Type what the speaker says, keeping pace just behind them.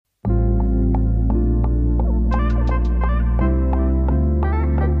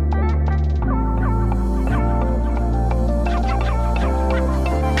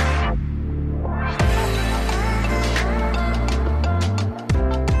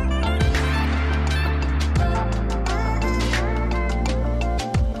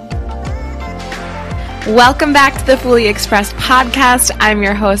Welcome back to the Fully Expressed podcast. I'm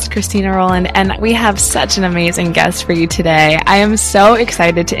your host, Christina Rowland, and we have such an amazing guest for you today. I am so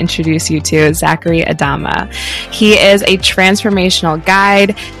excited to introduce you to Zachary Adama. He is a transformational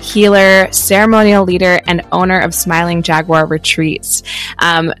guide, healer, ceremonial leader, and owner of Smiling Jaguar Retreats.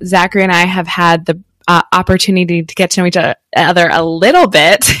 Zachary and I have had the opportunity to get to know each other a little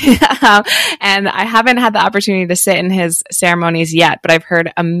bit. And I haven't had the opportunity to sit in his ceremonies yet, but I've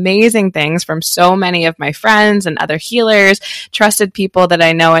heard amazing things from so many of my friends and other healers, trusted people that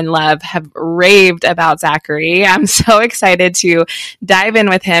I know and love have raved about Zachary. I'm so excited to dive in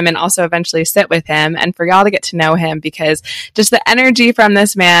with him and also eventually sit with him and for y'all to get to know him, because just the energy from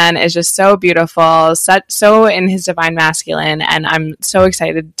this man is just so beautiful, so in his divine masculine. And I'm so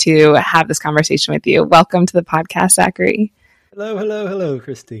excited to have this conversation with you. Welcome to the podcast, Zachary. Hello,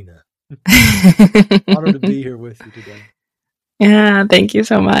 Christina. Honored to be here with you today. Yeah, thank you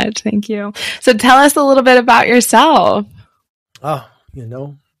so much. Thank you. So tell us a little bit about yourself. I'm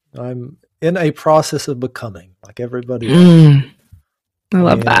in a process of becoming, like everybody else. I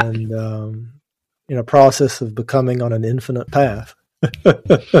love that. And in a process of becoming on an infinite path. I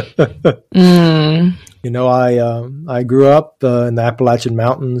grew up in the Appalachian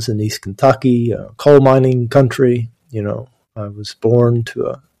Mountains in East Kentucky, coal mining country. I was born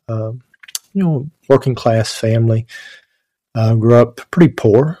to a working class family. Grew up pretty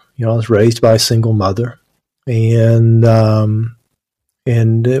poor. I was raised by a single mother, and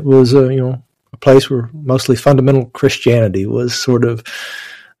it was a place where mostly fundamental Christianity was sort of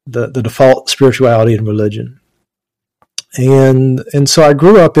the default spirituality and religion. And so I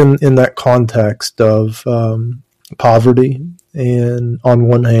grew up in that context of poverty, and on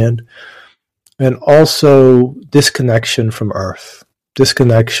one hand, and also disconnection from earth,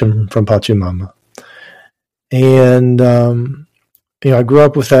 disconnection from Pachamama. And, I grew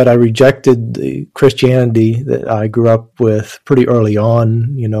up with that. I rejected the Christianity that I grew up with pretty early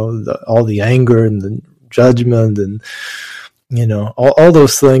on, all the anger and the judgment and, all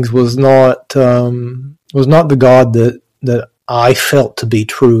those things was not the God that I felt to be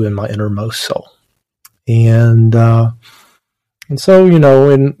true in my innermost soul. And so,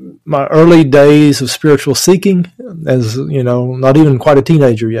 in my early days of spiritual seeking, as, not even quite a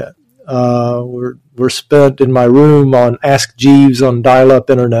teenager yet, were spent in my room on Ask Jeeves on dial-up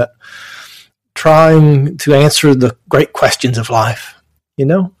internet, trying to answer the great questions of life.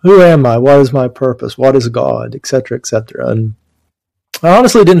 Who am I? What is my purpose? What is God? Et cetera, et cetera. And I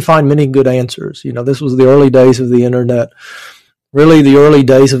honestly didn't find many good answers. This was the early days of the internet, really the early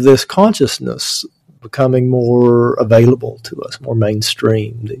days of this consciousness becoming more available to us, more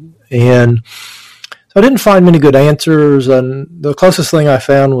mainstream. And so I didn't find many good answers, and the closest thing I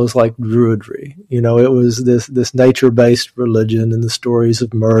found was like Druidry. It was this nature-based religion and the stories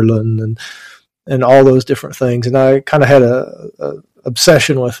of Merlin and all those different things. And I kind of had a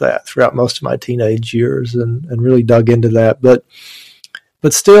obsession with that throughout most of my teenage years and really dug into that. But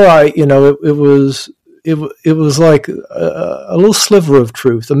still, it was like a little sliver of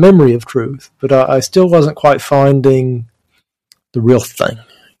truth, a memory of truth, but I still wasn't quite finding the real thing,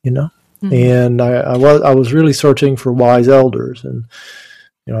 Mm-hmm. And I was really searching for wise elders. And,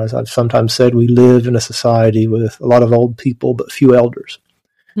 as I've sometimes said, we live in a society with a lot of old people, but few elders.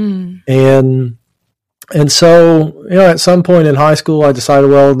 Mm. And so, at some point in high school, I decided,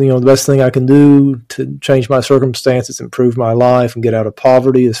 the best thing I can do to change my circumstances, improve my life, and get out of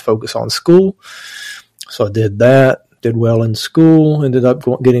poverty is focus on school. So I did that, did well in school, ended up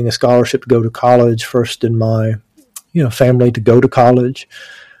getting a scholarship to go to college, first in my family to go to college.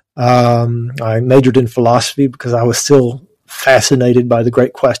 I majored in philosophy because I was still fascinated by the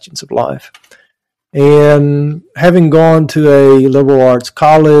great questions of life. And having gone to a liberal arts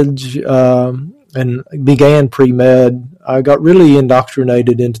college and began pre-med, I got really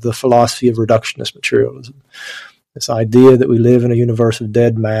indoctrinated into the philosophy of reductionist materialism. This idea that we live in a universe of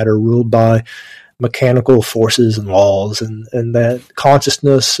dead matter ruled by mechanical forces and laws, and that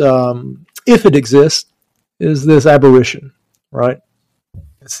consciousness, if it exists, is this aberration, right?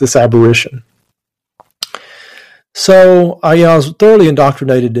 It's this aberration. So I was thoroughly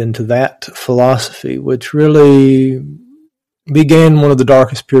indoctrinated into that philosophy, which really began one of the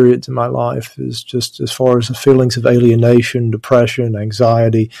darkest periods in my life, is just as far as the feelings of alienation, depression,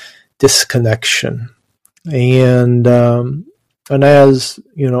 anxiety, disconnection. And as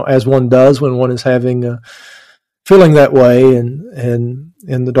one does when one is feeling that way and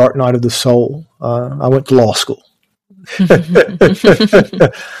in the dark night of the soul, I went to law school.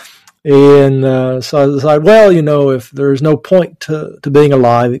 And so I decided, if there's no point to being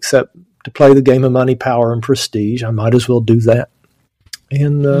alive except to play the game of money, power, and prestige, I might as well do that.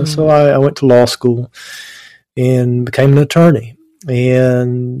 And so I went to law school and became an attorney.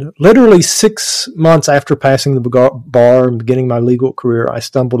 And literally 6 months after passing the bar and beginning my legal career, I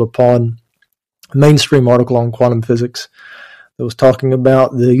stumbled upon a mainstream article on quantum physics that was talking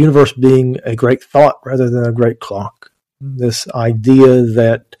about the universe being a great thought rather than a great clock. This idea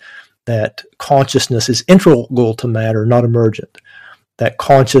that consciousness is integral to matter, not emergent. That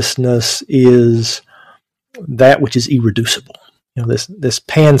consciousness is that which is irreducible. This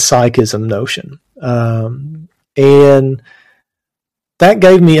panpsychism notion. And that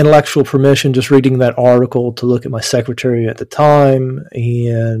gave me intellectual permission, just reading that article, to look at my secretary at the time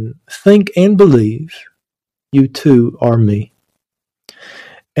and think and believe you too are me.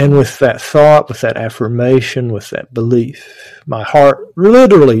 And with that thought, with that affirmation, with that belief, my heart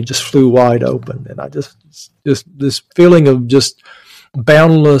literally just flew wide open. And I just this feeling of just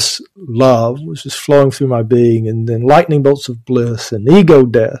boundless love was just flowing through my being, and then lightning bolts of bliss and ego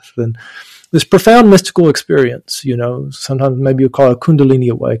death and this profound mystical experience, sometimes maybe you call it a Kundalini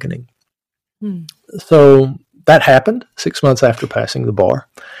awakening. So that happened 6 months after passing the bar.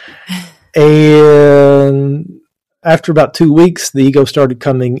 And after about 2 weeks, the ego started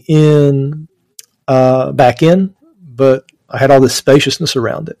coming in, back in, but I had all this spaciousness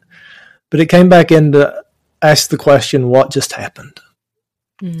around it. But it came back in to ask the question, what just happened?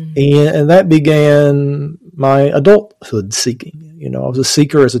 And that began my adulthood seeking. I was a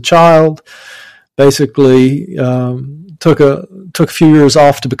seeker as a child. Basically, took a few years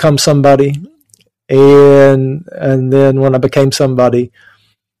off to become somebody, and then when I became somebody,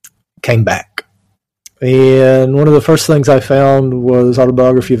 came back. And one of the first things I found was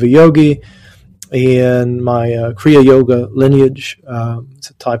Autobiography of a Yogi and my Kriya Yoga lineage. It's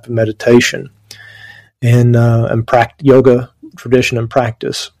a type of meditation and yoga tradition and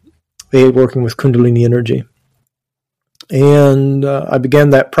practice, working with Kundalini energy. And I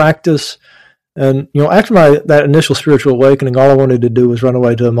began that practice. And, after that initial spiritual awakening, all I wanted to do was run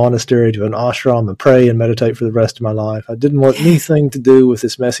away to a monastery, to an ashram, and pray and meditate for the rest of my life. I didn't want anything to do with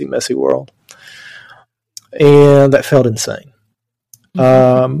this messy, messy world. And that felt insane.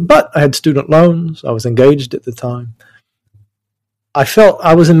 But I had student loans. I was engaged at the time. I felt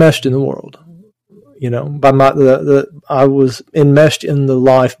I was enmeshed in the world. I was enmeshed in the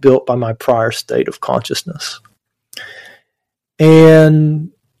life built by my prior state of consciousness.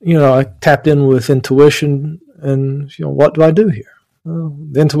 And, I tapped in with intuition and, what do I do here? Well,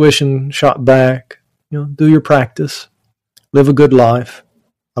 the intuition shot back, do your practice, live a good life,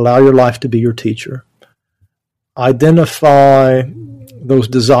 allow your life to be your teacher. Identify those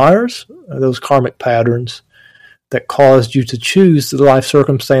desires, those karmic patterns that caused you to choose the life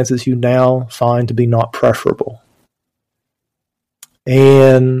circumstances you now find to be not preferable.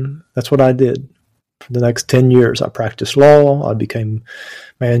 And that's what I did. For the next 10 years, I practiced law. I became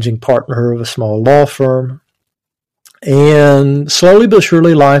managing partner of a small law firm. And slowly but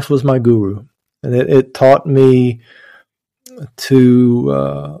surely, life was my guru. And it taught me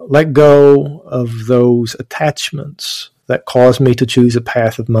to let go of those attachments that caused me to choose a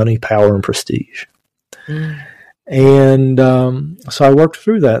path of money, power, and prestige. And so I worked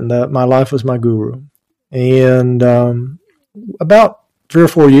through that, and my life was my guru. And about 3 or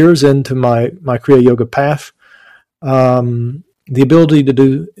 4 years into my Kriya Yoga path, the ability to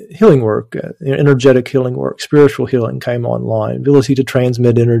do healing work, energetic healing work, spiritual healing came online, ability to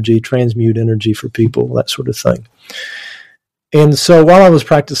transmit energy, transmute energy for people, that sort of thing. And so while I was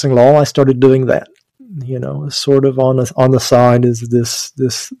practicing law, I started doing that, sort of on the side is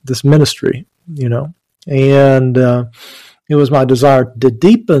this ministry, and it was my desire to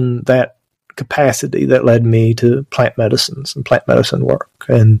deepen that capacity that led me to plant medicines and plant medicine work.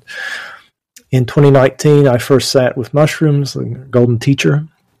 And in 2019, I first sat with mushrooms, the golden teacher,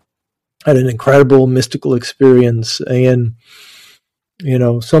 had an incredible mystical experience, and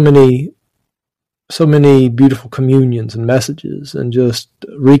so many beautiful communions and messages, and just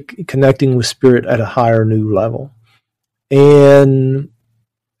reconnecting with spirit at a higher new level. And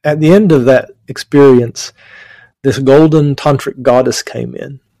at the end of that experience, this golden tantric goddess came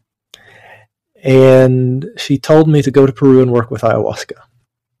in, and she told me to go to Peru and work with ayahuasca.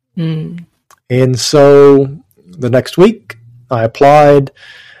 And so the next week, I applied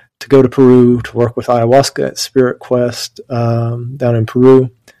to go to Peru to work with ayahuasca at Spirit Quest down in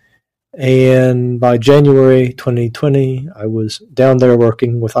Peru. And by January 2020, I was down there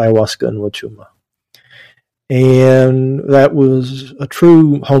working with ayahuasca and Wachuma. And that was a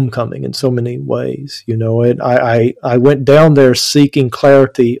true homecoming in so many ways. I went down there seeking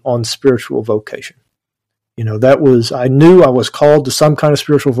clarity on spiritual vocation. I knew I was called to some kind of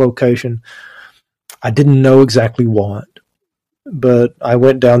spiritual vocation. I didn't know exactly what. but I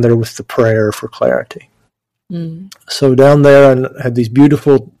went down there with the prayer for clarity. Mm. So down there, I had these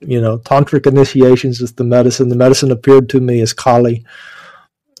beautiful, tantric initiations with the medicine. The medicine appeared to me as Kali.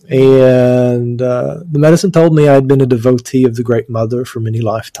 And the medicine told me I had been a devotee of the Great Mother for many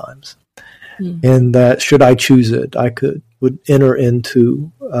lifetimes. And that should I choose it, I would enter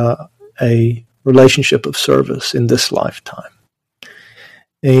into a relationship of service in this lifetime.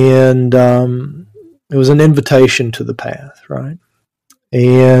 And it was an invitation to the path, right?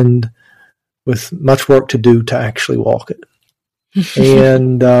 And with much work to do to actually walk it.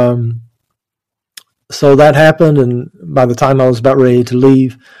 And so that happened, and by the time I was about ready to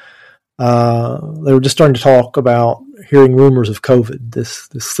leave, they were just starting to talk about hearing rumors of COVID, this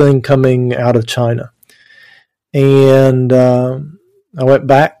thing coming out of China. And I went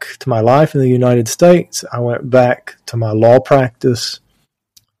back to my life in the United States. I went back to my law practice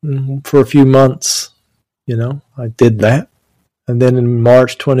for a few months. I did that. And then in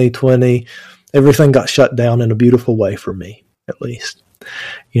March 2020, everything got shut down in a beautiful way for me, at least.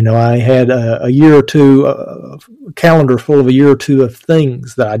 I had a year or two, a calendar full of a year or two of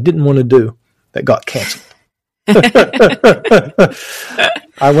things that I didn't want to do that got canceled.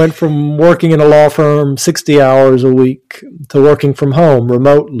 I went from working in a law firm 60 hours a week to working from home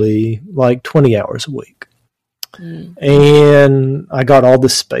remotely like 20 hours a week. And I got all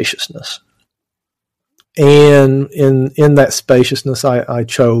this spaciousness. And in that spaciousness, I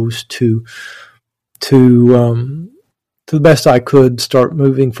chose to the best I could start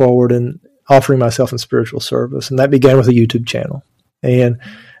moving forward and offering myself in spiritual service. And that began with a YouTube channel. And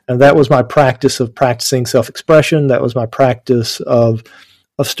that was my practice of practicing self-expression. That was my practice of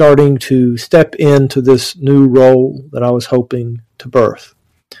starting to step into this new role that I was hoping to birth.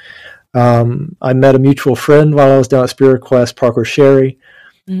 I met a mutual friend while I was down at Spirit Quest, Parker Sherry,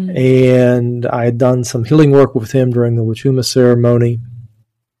 and I had done some healing work with him during the Wachuma ceremony.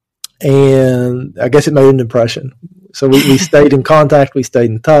 And I guess it made an impression. So we stayed in contact. We stayed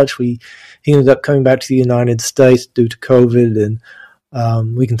in touch. He ended up coming back to the United States due to COVID,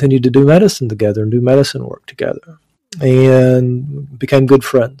 and we continued to do medicine together and do medicine work together, and became good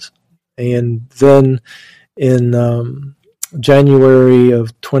friends. And then in January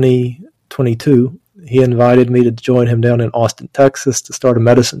of 2022, he invited me to join him down in Austin, Texas, to start a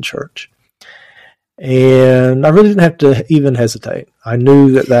medicine church. And I really didn't have to even hesitate. I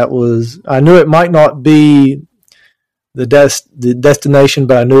knew I knew it might not be the destination,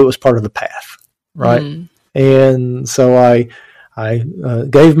 but I knew it was part of the path, right? And so I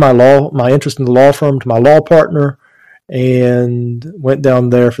gave my interest in the law firm to my law partner, and went down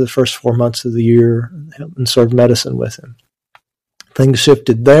there for the first 4 months of the year and served medicine with him. Things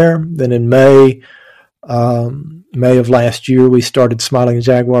shifted there. Then in May of last year, we started Smiling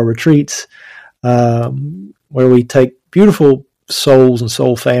Jaguar Retreats, where we take beautiful souls and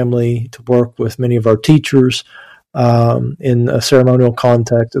soul family to work with many of our teachers in a ceremonial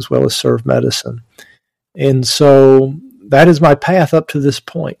context, as well as serve medicine. And so that is my path up to this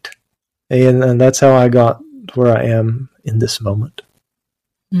point. And that's how I got to where I am in this moment.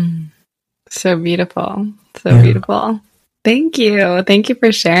 So beautiful. So beautiful. Thank you. Thank you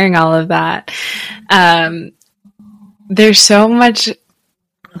for sharing all of that. There's so much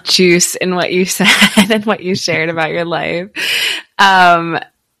juice in what you said and what you shared about your life.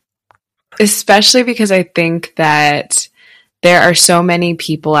 Especially because I think that there are so many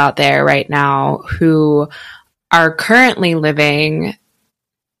people out there right now who are currently living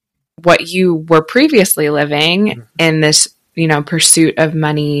what you were previously living in this, pursuit of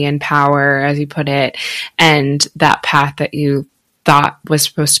money and power, as you put it, and that path that you thought was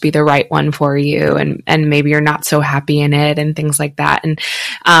supposed to be the right one for you, and maybe you're not so happy in it and things like that. And,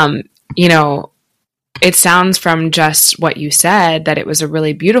 it sounds from just what you said that it was a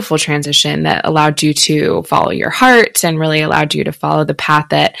really beautiful transition that allowed you to follow your heart and really allowed you to follow the path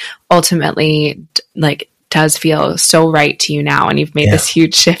that ultimately does feel so right to you now. And you've made this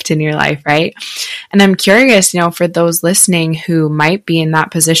huge shift in your life, right? And I'm curious, for those listening who might be in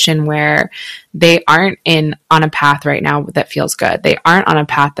that position where they aren't on a path right now that feels good. They aren't on a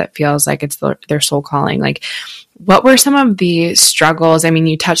path that feels like it's their soul calling. What were some of the struggles? I mean,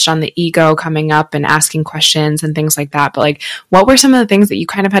 you touched on the ego coming up and asking questions and things like that, but what were some of the things that you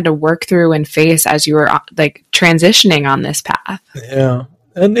kind of had to work through and face as you were transitioning on this path? Yeah.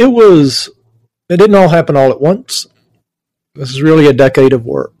 And it didn't all happen all at once. This is really a decade of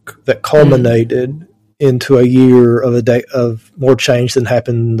work that culminated into a year of more change than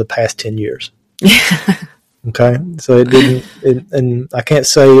happened in the past 10 years. Okay. So it didn't, and I can't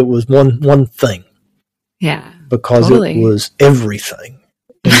say it was one thing. Yeah. Because it was everything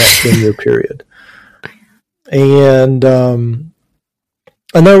in that 10-year period. And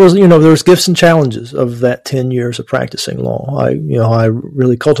And there was gifts and challenges of that 10 years of practicing law. I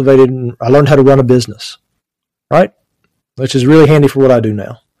really cultivated and I learned how to run a business, right? Which is really handy for what I do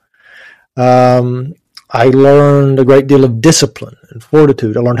now. I learned a great deal of discipline and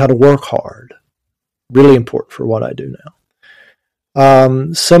fortitude. I learned how to work hard. Really important for what I do now.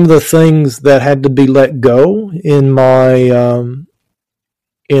 Some of the things that had to be let go in my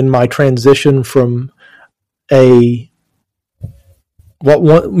transition from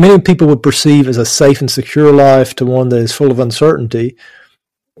what many people would perceive as a safe and secure life to one that is full of uncertainty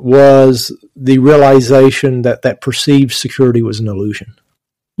was the realization that perceived security was an illusion.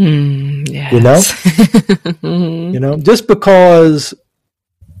 Yes. Just because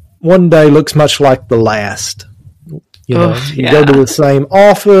one day looks much like the last. You go to the same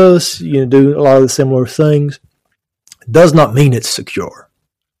office, you do a lot of the similar things. It does not mean it's secure.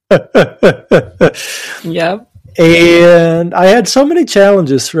 Yep. And I had so many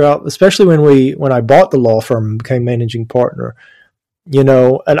challenges throughout, especially when I bought the law firm and became managing partner, and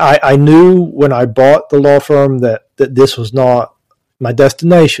I knew when I bought the law firm that this was not my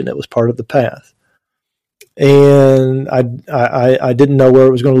destination. It was part of the path. And I didn't know where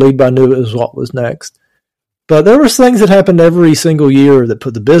it was going to lead, but I knew it was what was next. But there was things that happened every single year that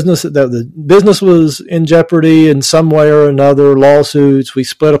put the business was in jeopardy in some way or another. Lawsuits. We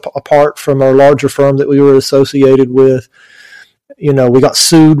split apart from our larger firm that we were associated with. We got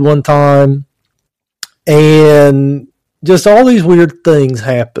sued one time, and just all these weird things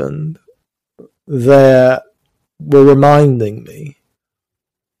happened that were reminding me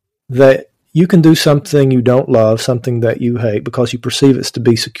that you can do something you don't love, something that you hate, because you perceive it to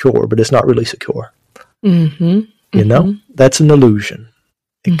be secure, but it's not really secure. Mm-hmm. That's an illusion.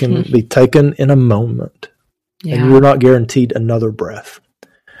 It can be taken in a moment, and you're not guaranteed another breath.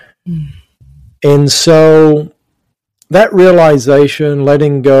 And so that realization,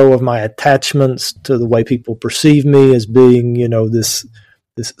 letting go of my attachments to the way people perceive me as being, this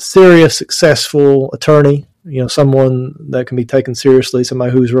serious, successful attorney, someone that can be taken seriously,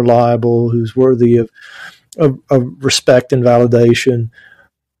 somebody who's reliable, who's worthy of respect and validation.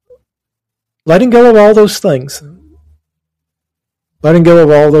 Letting go of all those things. Letting go of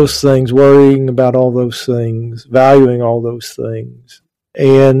all those things, worrying about all those things, valuing all those things,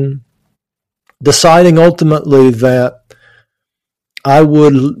 and deciding ultimately that I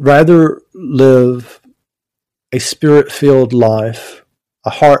would rather live a spirit-filled life,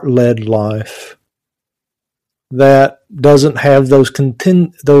 a heart-led life, that doesn't have those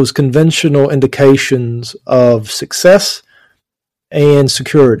conventional indications of success and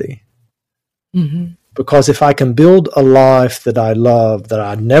security. Because if I can build a life that I love, that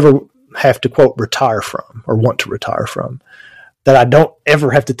I never have to, quote, retire from or want to retire from, that I don't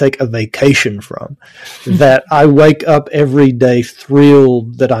ever have to take a vacation from, that I wake up every day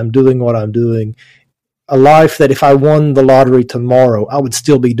thrilled that I'm doing what I'm doing, a life that if I won the lottery tomorrow, I would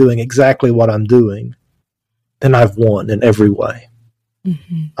still be doing exactly what I'm doing, then I've won in every way.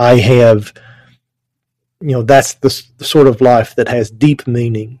 I have, that's the sort of life that has deep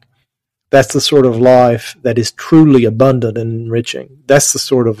meaning. That's the sort of life that is truly abundant and enriching. That's the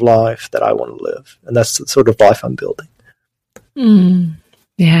sort of life that I want to live. And that's the sort of life I'm building.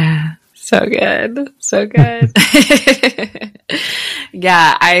 Yeah. So good. So good.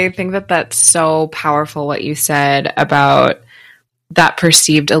 Yeah. I think that's so powerful what you said about that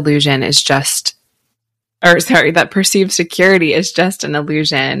perceived illusion is just, that perceived security is just an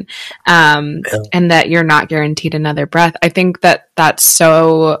illusion. And that you're not guaranteed another breath. I think that's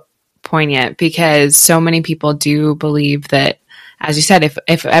so poignant because so many people do believe that, as you said,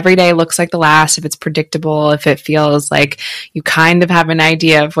 if every day looks like the last, if it's predictable, if it feels like you kind of have an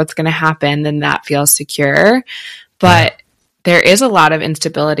idea of what's going to happen, then that feels secure. But there is a lot of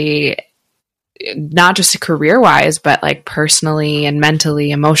instability, not just career-wise, but like personally and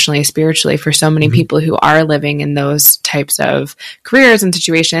mentally, emotionally, spiritually for so many people who are living in those types of careers and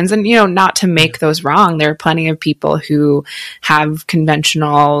situations. And, not to make those wrong. There are plenty of people who have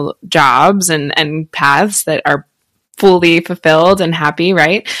conventional jobs and paths that are fully fulfilled and happy,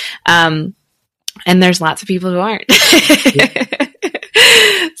 right? And there's lots of people who aren't.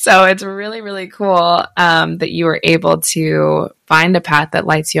 So it's really, really cool that you were able to find a path that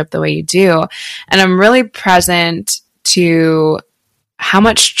lights you up the way you do. And I'm really present to how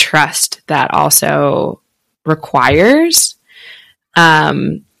much trust that also requires.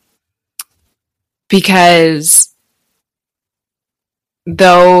 Because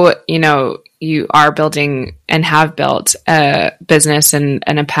though, you are building and have built a business and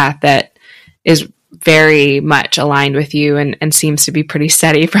a path that is very much aligned with you and seems to be pretty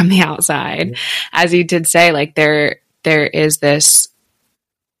steady from the outside. As you did say, like there is this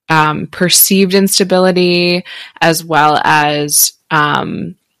perceived instability as well as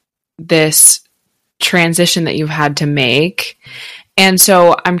this transition that you've had to make. And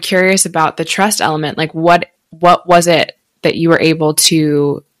so I'm curious about the trust element. Like what was it that you were able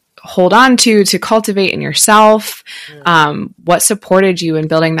to hold on to cultivate in yourself? Yeah. What supported you in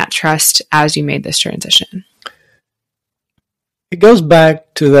building that trust as you made this transition? It goes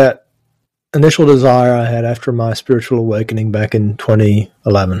back to that initial desire I had after my spiritual awakening back in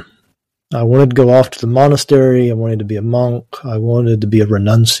 2011. I wanted to go off to the monastery. I wanted to be a monk. I wanted to be a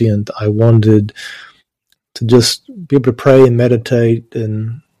renunciant. I wanted to just be able to pray and meditate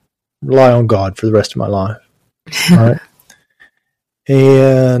and rely on God for the rest of my life. Right?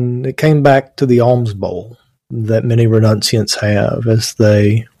 And it came back to the alms bowl that many renunciants have as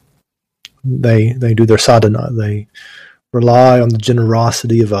they do their sadhana. They rely on the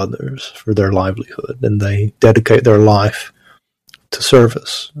generosity of others for their livelihood, and they dedicate their life to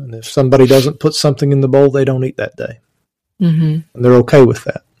service. And if somebody doesn't put something in the bowl, they don't eat that day. Mm-hmm. And they're okay with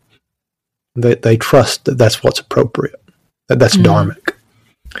that. They trust that that's what's appropriate, that's dharmic.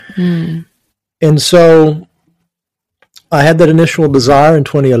 Mm. And so I had that initial desire in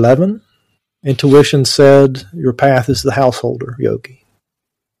 2011. Intuition said, your path is the householder, yogi.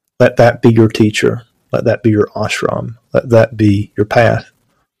 Let that be your teacher. Let that be your ashram. Let that be your path.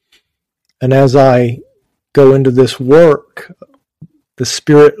 And as I go into this work, the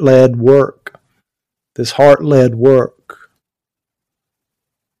spirit-led work, this heart-led work,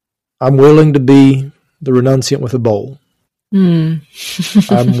 I'm willing to be the renunciant with a bowl. Mm.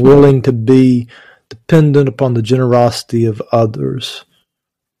 I'm willing to be dependent upon the generosity of others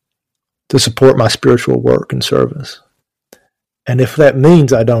to support my spiritual work and service. And if that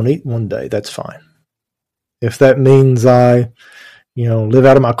means I don't eat one day, that's fine. If that means I, live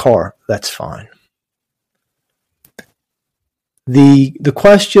out of my car, that's fine. The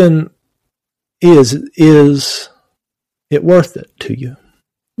question is it worth it to you?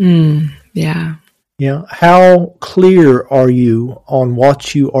 Yeah. How clear are you on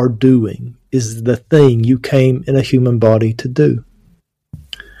what you are doing is the thing you came in a human body to do?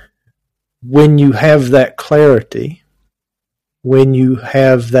 When you have that clarity, when you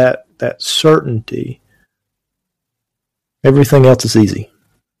have that certainty, everything else is easy.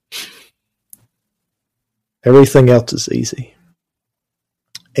 Everything else is easy.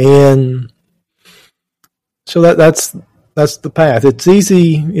 And so that's the path. It's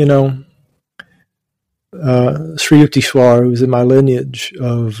easy, Sri Yukteswar, who was in my lineage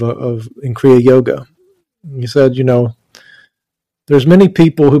of in Kriya Yoga, he said, there's many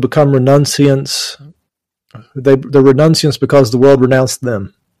people who become renunciants. They're renunciants because the world renounced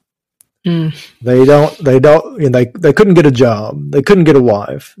them. Mm. They couldn't get a job. They couldn't get a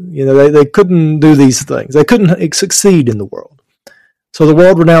wife. They couldn't do these things. They couldn't succeed in the world. So the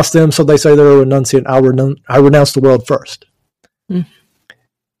world renounced them, so they say they're a renunciant. I renounce the world first. Mm.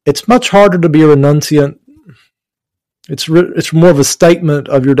 It's much harder to be a renunciant. It's more of a statement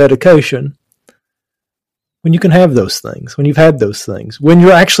of your dedication when you can have those things, when you've had those things, when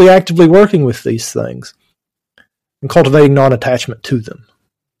you're actually actively working with these things and cultivating non-attachment to them.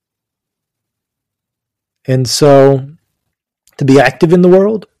 And so to be active in the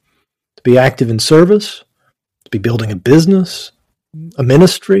world, to be active in service, to be building a business, a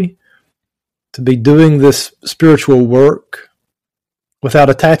ministry, to be doing this spiritual work without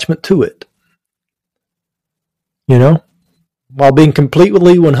attachment to it, while being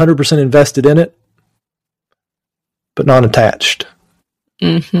completely 100% invested in it, but non-attached.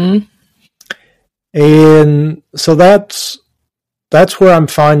 Mm-hmm. And so that's where I'm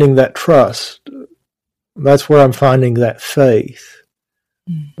finding that trust. That's where I'm finding that faith.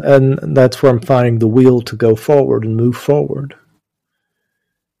 And that's where I'm finding the will to go forward and move forward.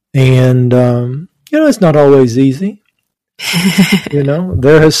 And, it's not always easy.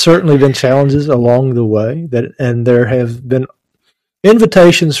 There has certainly been challenges along the way and there have been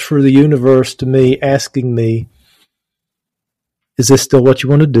invitations for the universe to me, asking me, is this still what you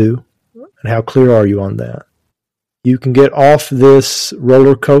want to do? And how clear are you on that? You can get off this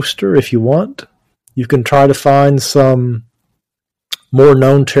roller coaster if you want. You can try to find some more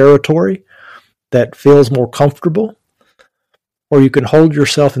known territory that feels more comfortable, or you can hold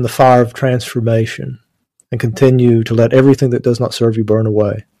yourself in the fire of transformation and continue to let everything that does not serve you burn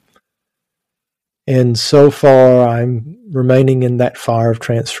away. And so far, I'm remaining in that fire of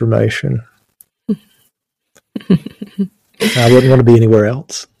transformation. I wouldn't want to be anywhere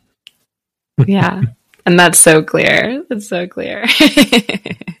else. Yeah. And that's so clear. That's so clear.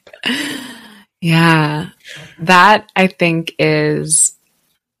 Yeah. That, I think, is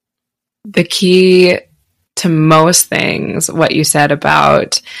the key to most things what you said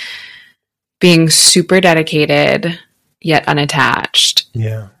about being super dedicated yet unattached.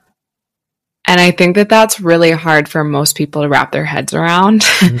 Yeah. And I think that that's really hard for most people to wrap their heads around.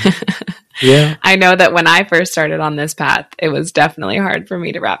 Yeah. I know that when I first started on this path, it was definitely hard for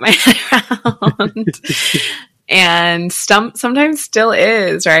me to wrap my head around. And sometimes still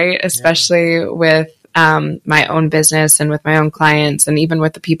is, right? Especially with my own business and with my own clients, and even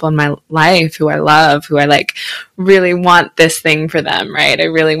with the people in my life who I love, who I like really want this thing for them, right? I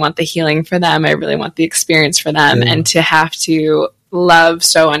really want the healing for them. I really want the experience for them. And to have to love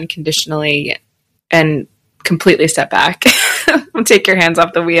so unconditionally and completely step back, take your hands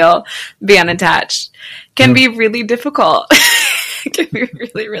off the wheel, be unattached, can be really difficult. It can be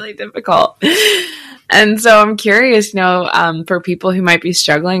really, really difficult. And so I'm curious, for people who might be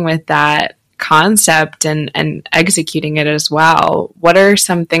struggling with that concept and executing it as well, what are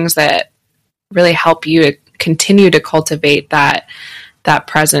some things that really help you to continue to cultivate that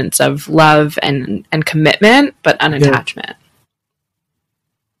presence of love and commitment, but unattachment? Yeah.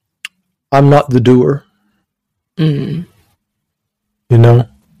 I'm not the doer. Mm.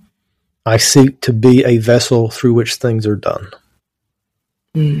 I seek to be a vessel through which things are done.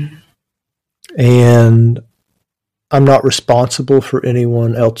 Mm. And I'm not responsible for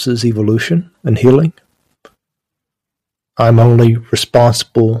anyone else's evolution and healing. I'm only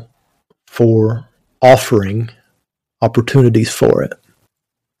responsible for offering opportunities for it.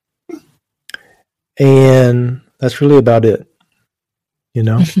 And that's really about it, and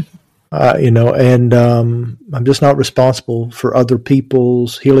I'm just not responsible for other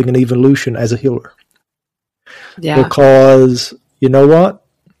people's healing and evolution as a healer. Yeah. Because, you know what?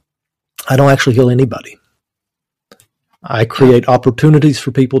 I don't actually heal anybody. I create opportunities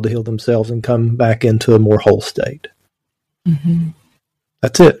for people to heal themselves and come back into a more whole state. Mm-hmm.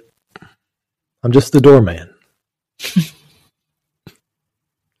 That's it. I'm just the doorman.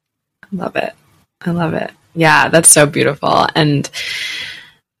 Love it. I love it. Yeah, that's so beautiful. And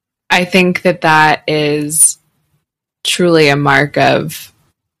I think that is truly a mark of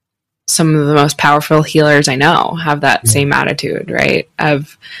some of the most powerful healers I know have that same attitude, right?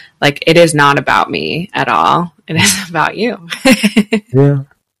 Of like, it is not about me at all. It is about you. Yeah.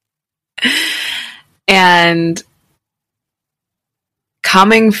 And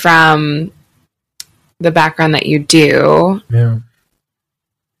coming from the background that you do,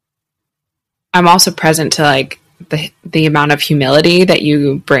 I'm also present to like the amount of humility that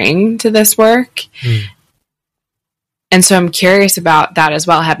you bring to this work. Mm. And so I'm curious about that as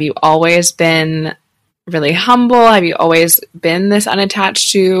well. Have you always been really humble? Have you always been this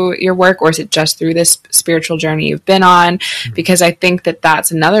unattached to your work, or is it just through this spiritual journey you've been on? Because I think that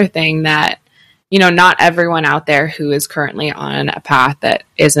that's another thing that, not everyone out there who is currently on a path that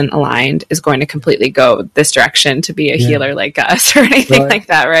isn't aligned is going to completely go this direction to be a healer like us or anything like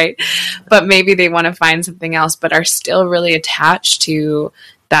that, right? But maybe they want to find something else, but are still really attached to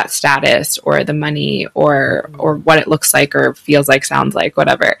that status or the money or what it looks like or feels like, sounds like,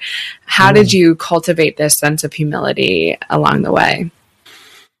 whatever. How did you cultivate this sense of humility along the way?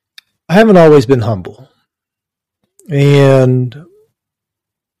 I haven't always been humble. And,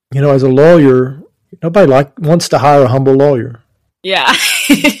 as a lawyer, nobody wants to hire a humble lawyer. Yeah.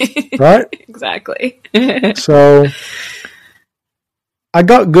 Right? Exactly. So I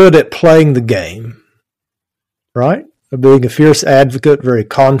got good at playing the game, right? Of being a fierce advocate, very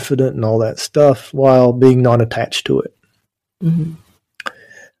confident and all that stuff, while being non-attached to it. Mm-hmm.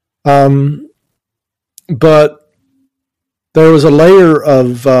 But there was a layer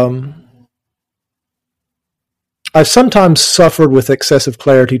of... I've sometimes suffered with excessive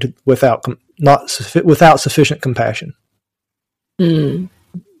clarity without sufficient compassion. Mm.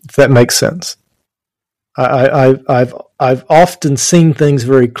 If that makes sense. I've often seen things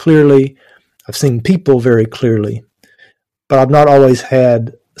very clearly. I've seen people very clearly, but I've not always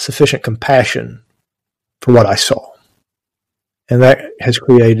had sufficient compassion for what I saw, and that has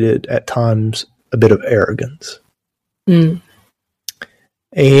created at times a bit of arrogance. Mm.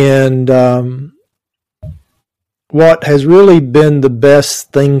 And what has really been the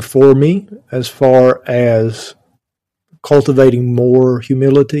best thing for me as far as cultivating more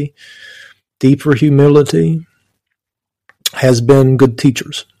humility, deeper humility, has been good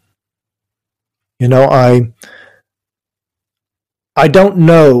teachers. I don't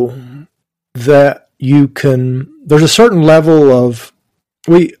know that you can, there's a certain level of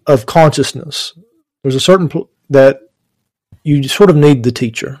consciousness. There's a certain that you sort of need the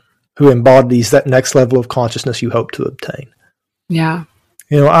teacher who embodies that next level of consciousness you hope to obtain. Yeah.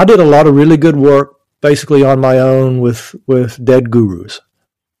 I did a lot of really good work basically on my own with dead gurus.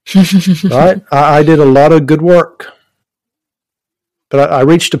 Right? I did a lot of good work, but I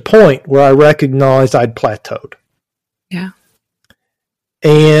reached a point where I recognized I'd plateaued. Yeah.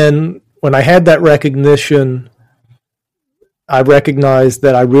 And when I had that recognition, I recognized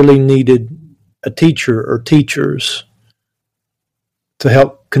that I really needed a teacher or teachers to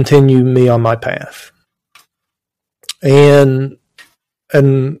help continue me on my path. And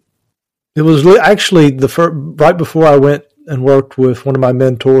it was actually right before I went and worked with one of my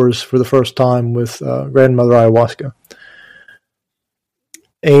mentors for the first time with grandmother ayahuasca.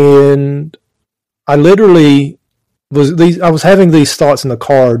 And I literally I was having these thoughts in the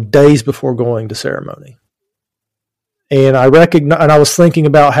car days before going to ceremony. And I was thinking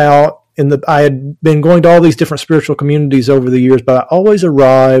about how I had been going to all these different spiritual communities over the years, but I always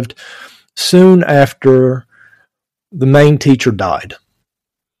arrived soon after the main teacher died.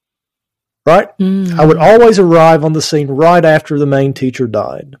 Right? I would always arrive on the scene right after the main teacher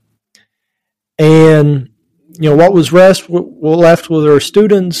died. And, what was left with our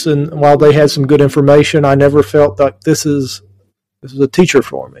students, and while they had some good information, I never felt like this is a teacher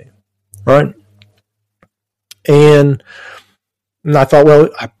for me. Right? And I thought, well,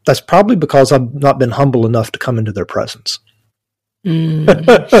 that's probably because I've not been humble enough to come into their presence. And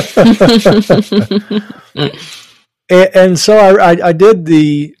so I did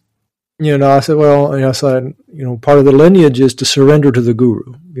I said, well, part of the lineage is to surrender to the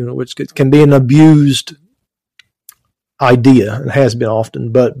guru, which can be an abused idea and has been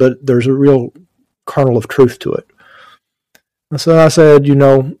often, but there's a real kernel of truth to it. And so I said,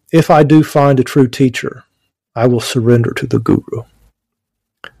 if I do find a true teacher, I will surrender to the guru.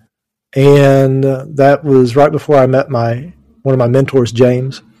 And that was right before I met one of my mentors,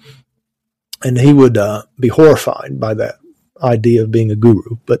 James, and he would be horrified by that idea of being a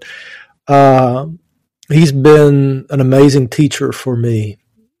guru. But he's been an amazing teacher for me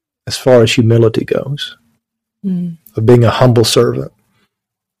as far as humility goes, of being a humble servant.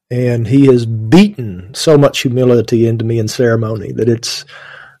 And he has beaten so much humility into me in ceremony that it's,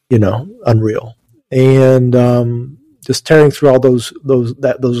 unreal. And just tearing through all those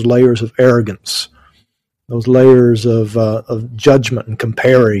layers of arrogance, those layers of judgment and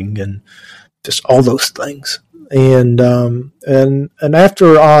comparing, and just all those things. And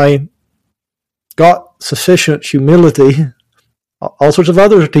after I got sufficient humility, all sorts of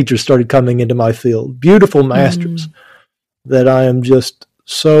other teachers started coming into my field, beautiful masters that I am just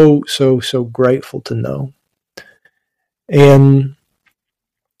so grateful to know. And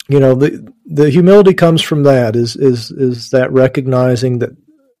the humility comes from that is that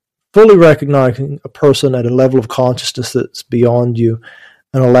fully recognizing a person at a level of consciousness that's beyond you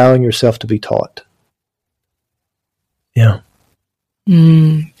and allowing yourself to be taught. Yeah.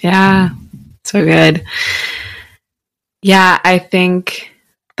 Yeah. So good. Yeah, I think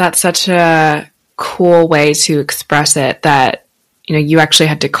that's such a cool way to express it, that you actually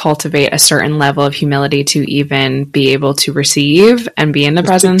had to cultivate a certain level of humility to even be able to receive and be in the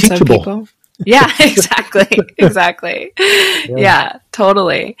presence of people. Yeah, exactly. Yeah,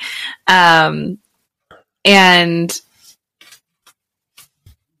 totally. And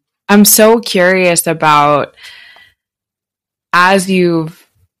I'm so curious about, as you've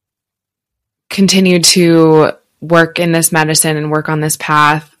continued to work in this medicine and work on this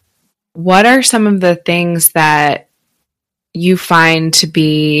path, what are some of the things that you find to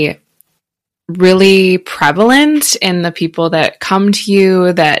be really prevalent in the people that come to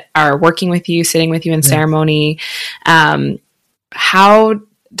you, that are working with you, sitting with you in ceremony? How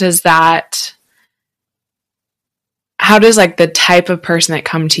does like the type of person that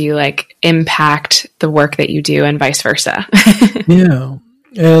come to you like impact the work that you do, and vice versa? Yeah.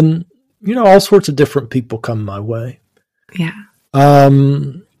 And all sorts of different people come my way. Yeah.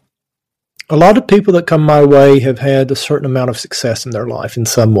 A lot of people that come my way have had a certain amount of success in their life in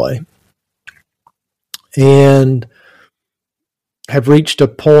some way, and have reached a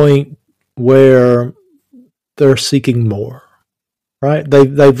point where they're seeking more. Right?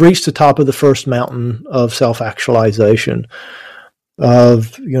 They've reached the top of the first mountain of self-actualization,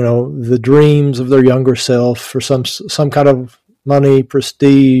 of the dreams of their younger self for some kind of money,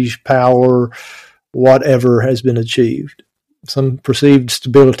 prestige, power, whatever has been achieved. Some perceived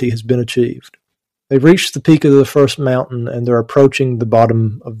stability has been achieved. They've reached the peak of the first mountain, and they're approaching the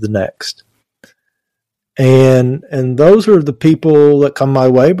bottom of the next. And those are the people that come my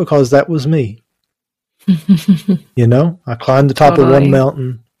way, because that was me. I climbed the top of one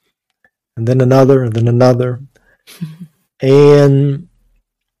mountain, and then another, and then another. And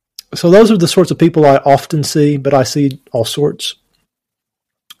so those are the sorts of people I often see, but I see all sorts.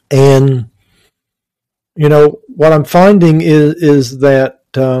 And what I'm finding is that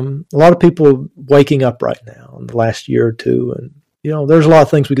a lot of people waking up right now in the last year or two. And, there's a lot of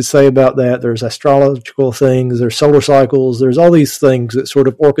things we could say about that. There's astrological things, there's solar cycles, there's all these things that sort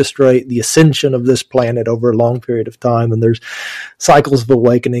of orchestrate the ascension of this planet over a long period of time. And there's cycles of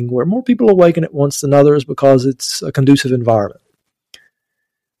awakening where more people awaken at once than others because it's a conducive environment.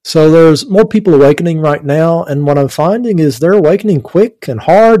 So there's more people awakening right now, and what I'm finding is they're awakening quick and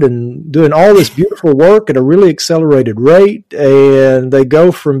hard and doing all this beautiful work at a really accelerated rate, and they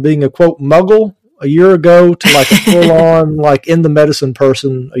go from being a, quote, muggle a year ago to like a full-on, like, in the medicine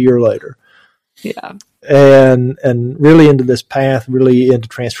person a year later. Yeah. And really into this path, really into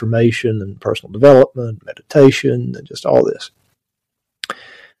transformation and personal development, meditation, and just all this.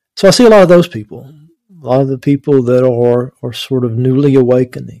 So I see a lot of those people. A lot of the people that are sort of newly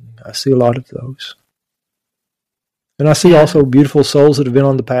awakening. I see a lot of those. And I see also beautiful souls that have been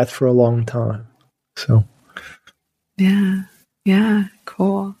on the path for a long time. So. Yeah,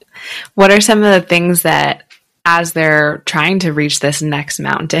 cool. What are some of the things that, as they're trying to reach this next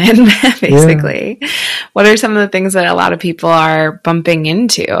mountain, basically, what are some of the things that a lot of people are bumping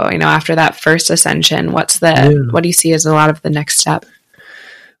into, after that first ascension? What do you see as a lot of the next step?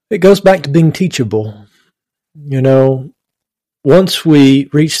 It goes back to being teachable. Once we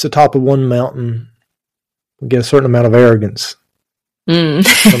reach the top of one mountain, we get a certain amount of arrogance from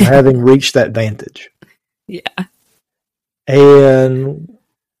having reached that vantage. Yeah. And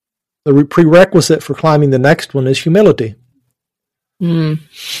the prerequisite for climbing the next one is humility. And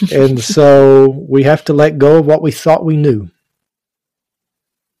so we have to let go of what we thought we knew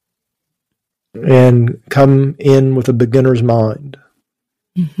and come in with a beginner's mind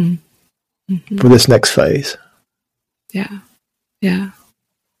for this next phase. Yeah,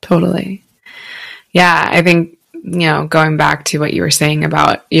 totally. Yeah, I think, going back to what you were saying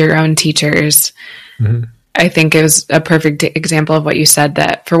about your own teachers, I think it was a perfect example of what you said,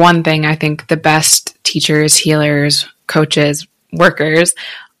 that for one thing, I think the best teachers, healers, coaches, workers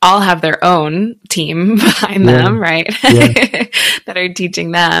all have their own team behind them, right? That are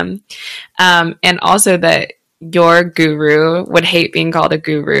teaching them. And also that your guru would hate being called a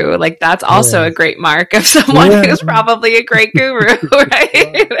guru. Like, that's also a great mark of someone who's probably a great guru,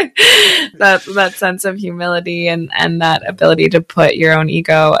 right? that sense of humility and that ability to put your own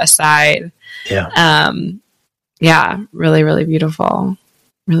ego aside. Really, really beautiful.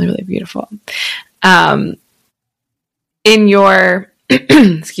 Really, really beautiful. In your,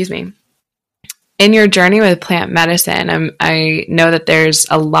 excuse me, in your journey with plant medicine, I know that there's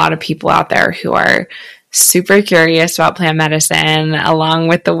a lot of people out there who are super curious about plant medicine. Along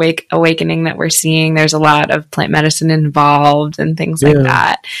with the awakening that we're seeing, there's a lot of plant medicine involved and things like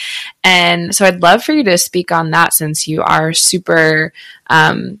that. And so I'd love for you to speak on that, since you are super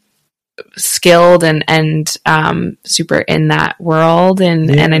skilled and super in that world.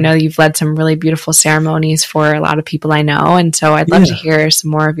 And I know you've led some really beautiful ceremonies for a lot of people I know. And so I'd love to hear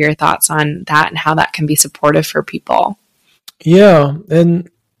some more of your thoughts on that and how that can be supportive for people. Yeah. And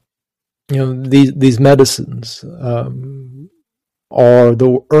these medicines are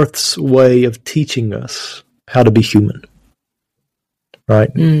the Earth's way of teaching us how to be human, right?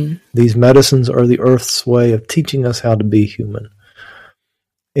 These medicines are the Earth's way of teaching us how to be human.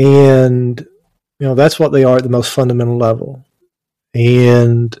 And, that's what they are at the most fundamental level.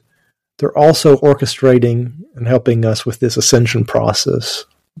 And they're also orchestrating and helping us with this ascension process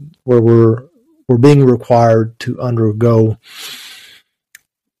where we're being required to undergo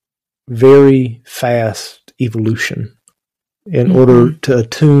very fast evolution in order to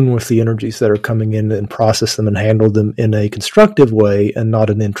attune with the energies that are coming in and process them and handle them in a constructive way and not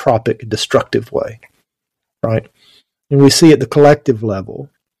an entropic, destructive way, right? And we see at the collective level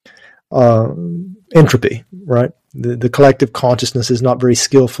entropy, right? The collective consciousness is not very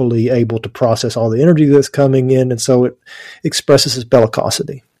skillfully able to process all the energy that's coming in, and so it expresses as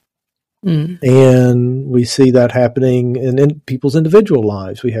bellicosity. And we see that happening in people's individual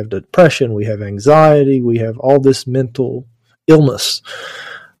lives. We have depression, we have anxiety, we have all this mental illness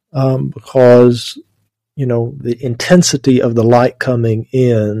because, the intensity of the light coming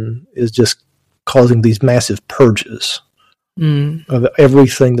in is just causing these massive purges of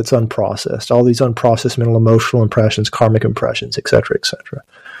everything that's unprocessed, all these unprocessed mental, emotional impressions, karmic impressions, et cetera, et cetera.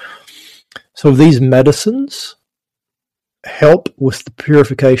 So these medicines help with the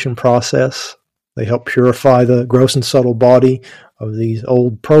purification process. They help purify the gross and subtle body of these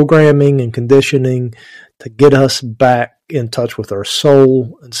old programming and conditioning to get us back in touch with our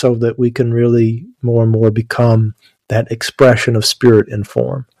soul, and so that we can really more and more become that expression of spirit in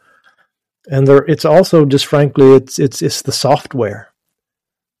form. And it's also just, frankly, it's the software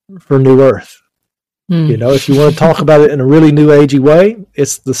for New Earth. You know, if you want to talk about it in a really new agey way,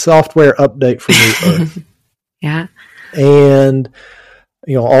 it's the software update for New Earth. Yeah. And,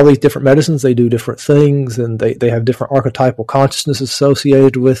 you know, all these different medicines, they do different things, and they have different archetypal consciousness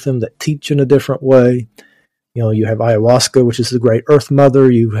associated with them that teach in a different way. You know, you have ayahuasca, which is the great Earth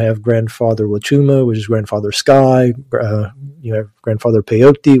Mother. You have Grandfather Wachuma, which is Grandfather Sky. You have Grandfather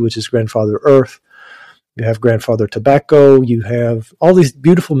Peyote, which is Grandfather Earth. You have Grandfather Tobacco. You have all these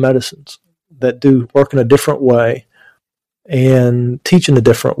beautiful medicines that do work in a different way and teach in a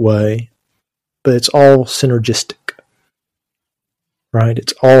different way, but it's all synergistic, right?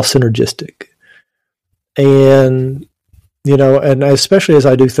 It's all synergistic. And, you know, and especially as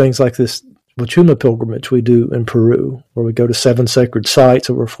I do things like this Wachuma pilgrimage we do in Peru, where we go to 7 sacred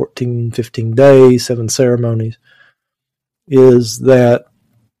sites over 14, 15 days, 7 ceremonies, is that,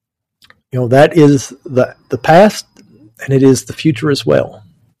 you know, that is the past, and it is the future as well.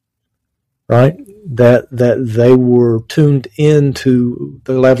 Right? That they were tuned into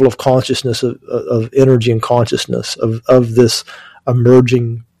the level of consciousness of energy and consciousness of this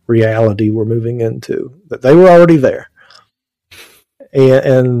emerging reality we're moving into. That they were already there,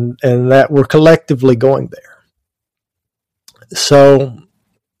 and that we're collectively going there. So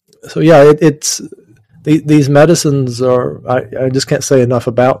yeah, it's these medicines are. I just can't say enough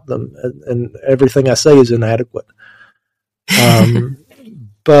about them, and everything I say is inadequate.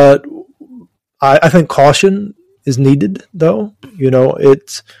 But I think caution is needed, though. You know,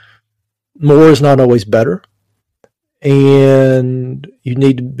 it's more is not always better, and you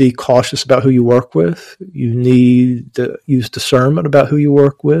need to be cautious about who you work with. You need to use discernment about who you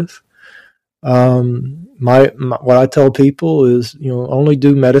work with. What I tell people is, you know, only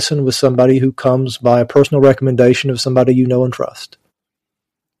do medicine with somebody who comes by a personal recommendation of somebody you know and trust.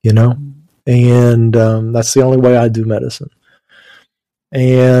 You know, and that's the only way I do medicine.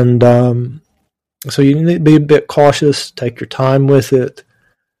 And so you need to be a bit cautious, take your time with it,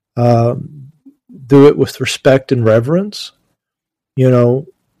 do it with respect and reverence. You know,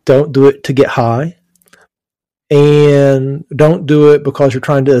 don't do it to get high, and don't do it because you're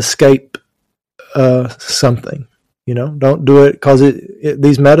trying to escape something. You know, don't do it because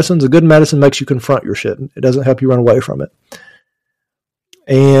these medicines, a good medicine makes you confront your shit. It doesn't help you run away from it.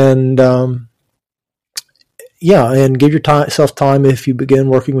 And yeah, and give yourself time if you begin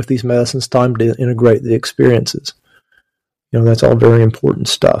working with these medicines, time to integrate the experiences. You know, that's all very important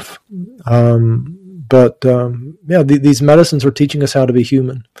stuff. These medicines are teaching us how to be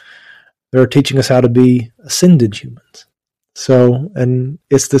human. They're teaching us how to be ascended humans. So, and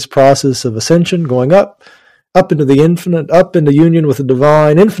it's this process of ascension, going up into the infinite, up into union with the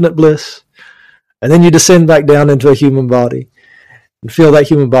divine, infinite bliss, and then you descend back down into a human body and fill that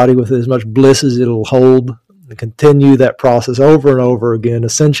human body with as much bliss as it'll hold, and continue that process over and over again,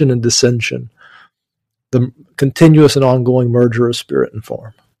 ascension and descension, the continuous and ongoing merger of spirit and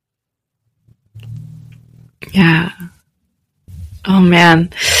form. Yeah. Oh, man.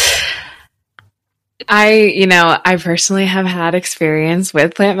 I personally have had experience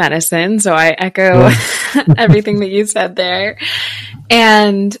with plant medicine, so I echo everything that you said there.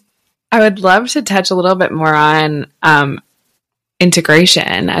 And I would love to touch a little bit more on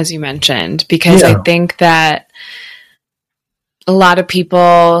integration, as you mentioned, because I think that a lot of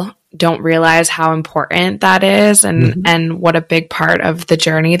people don't realize how important that is, and what a big part of the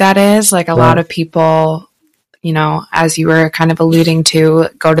journey that is. Like a lot of people, you know, as you were kind of alluding to,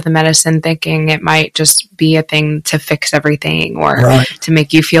 go to the medicine thinking it might just be a thing to fix everything or to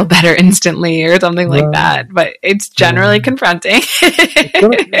make you feel better instantly or something like that. But it's generally confronting.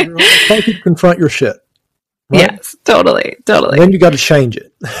 It's like you confront your shit. Right? Yes, totally. Then you got to change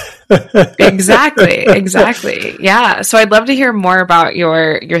it. Exactly. Yeah. So I'd love to hear more about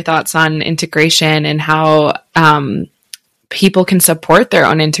your thoughts on integration and how people can support their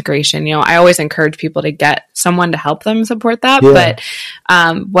own integration. You know, I always encourage people to get someone to help them support that. Yeah.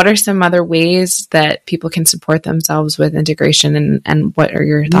 But what are some other ways that people can support themselves with integration, and what are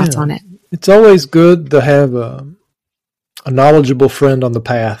your thoughts on it? It's always good to have a knowledgeable friend on the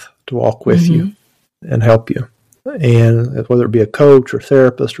path to walk with you and help you, and whether it be a coach or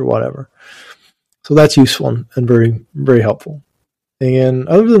therapist or whatever. So that's useful and very, very helpful. And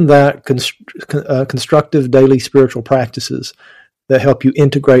other than that, constructive daily spiritual practices that help you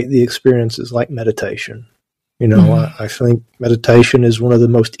integrate the experiences, like meditation. You know, I think meditation is one of the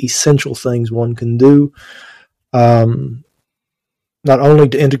most essential things one can do, not only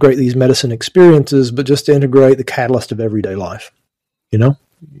to integrate these medicine experiences, but just to integrate the catalyst of everyday life. You know,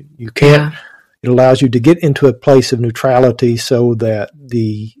 you can't. It allows you to get into a place of neutrality so that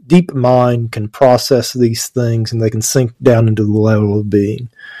the deep mind can process these things and they can sink down into the level of being.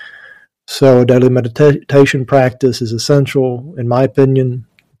 So a daily meditation practice is essential, in my opinion.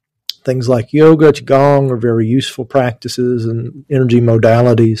 Things like yoga, qigong are very useful practices and energy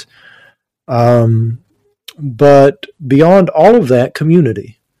modalities. But beyond all of that,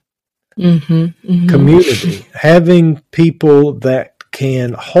 community. Community. Having people that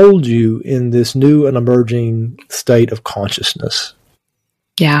can hold you in this new and emerging state of consciousness.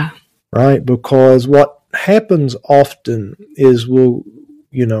 Yeah. Right? Because what happens often is we'll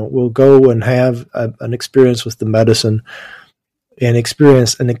go and have an experience with the medicine and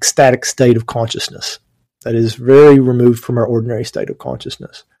experience an ecstatic state of consciousness that is very removed from our ordinary state of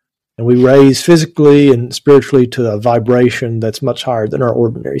consciousness. And we raise physically and spiritually to a vibration that's much higher than our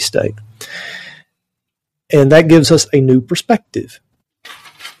ordinary state. And that gives us a new perspective.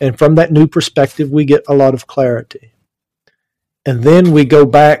 And from that new perspective, we get a lot of clarity. And then we go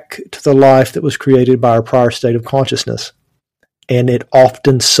back to the life that was created by our prior state of consciousness. And it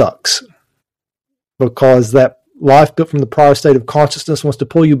often sucks, because that life built from the prior state of consciousness wants to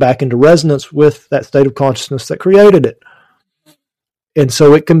pull you back into resonance with that state of consciousness that created it. And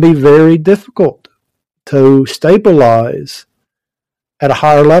so it can be very difficult to stabilize at a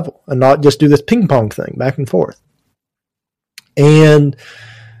higher level and not just do this ping pong thing back and forth. And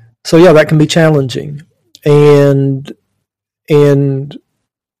so, yeah, that can be challenging. And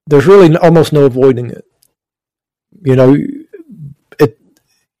there's really almost no avoiding it.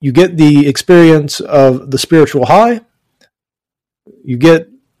 You get the experience of the spiritual high. You get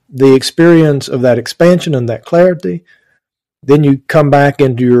the experience of that expansion and that clarity. Then you come back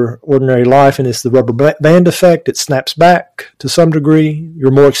into your ordinary life, and it's the rubber band effect. It snaps back to some degree.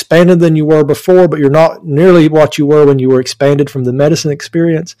 You're more expanded than you were before, but you're not nearly what you were when you were expanded from the medicine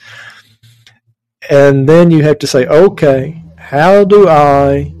experience. And then you have to say, okay, how do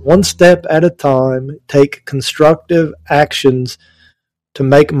I, one step at a time, take constructive actions to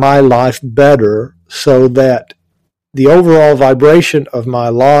make my life better so that the overall vibration of my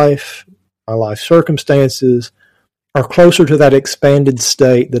life circumstances are closer to that expanded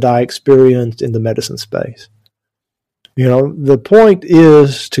state that I experienced in the medicine space. The point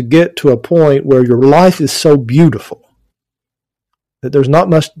is to get to a point where your life is so beautiful that there's not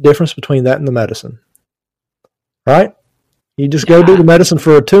much difference between that and the medicine. Right? You just go do the medicine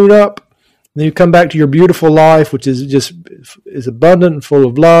for a tune-up, then you come back to your beautiful life, which is abundant and full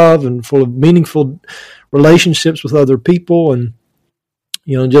of love and full of meaningful relationships with other people. And,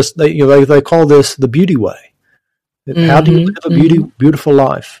 they call this the beauty way. How do you live a beautiful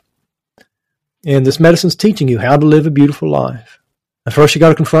life? And this medicine's teaching you how to live a beautiful life. And first you got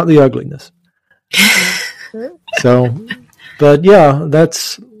to confront the ugliness. But yeah,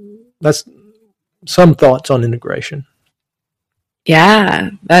 that's some thoughts on integration.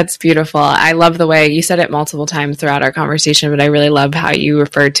 Yeah, that's beautiful. I love the way you said it multiple times throughout our conversation, but I really love how you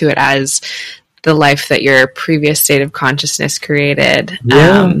referred to it as the life that your previous state of consciousness created.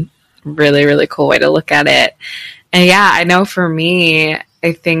 Yeah. Really, really cool way to look at it. And yeah, I know for me,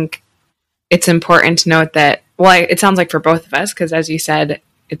 I think it's important to note that, it sounds like for both of us, because as you said,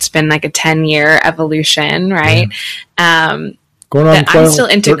 it's been like a 10-year evolution, right? Yeah. Going on 12, I'm still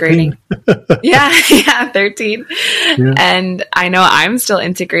integrating. 13. 13. Yeah. And I know I'm still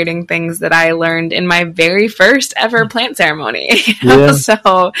integrating things that I learned in my very first ever plant ceremony.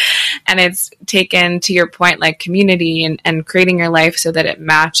 So, and it's taken, to your point, like community and creating your life so that it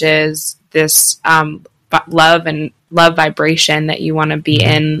matches this love vibration that you want to be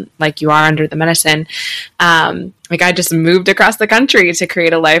in, like you are under the medicine. Like I just moved across the country to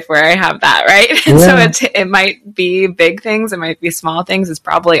create a life where I have that, right? And so it might be big things, it might be small things, it's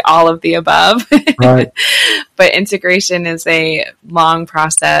probably all of the above. Right. But integration is a long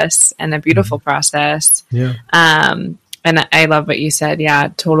process and a beautiful process. Yeah. And I love what you said. Yeah,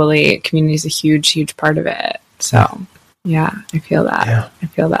 totally. Community is a huge, huge part of it. So yeah, I feel that. Yeah. I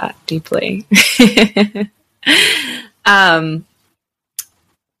feel that deeply.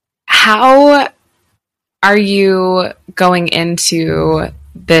 How are you going into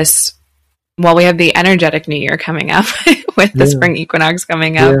this? Well, we have the energetic new year coming up with the spring equinox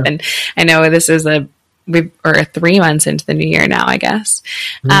coming up. And I know this is we're 3 months into the new year now, I guess.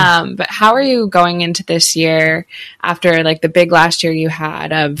 But how are you going into this year after like the big last year you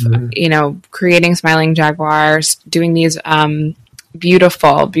had of, creating Smiling Jaguars, doing these,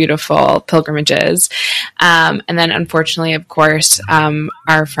 beautiful, beautiful pilgrimages. And then unfortunately, of course,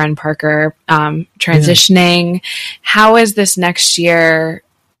 our friend Parker, transitioning. Yeah. How is this next year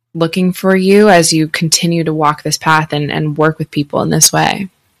looking for you as you continue to walk this path and work with people in this way?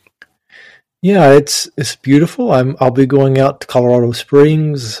 Yeah, it's beautiful. I'll be going out to Colorado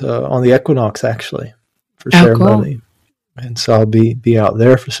Springs on the equinox, actually, for ceremony. And so I'll be out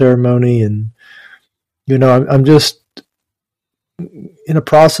there for ceremony. And, I'm just in a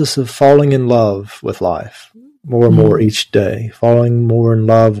process of falling in love with life more and more each day, falling more in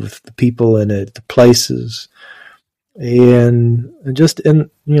love with the people in it, the places, and just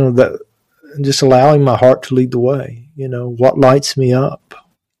just allowing my heart to lead the way, what lights me up,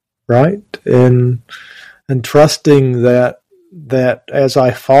 right? And trusting that as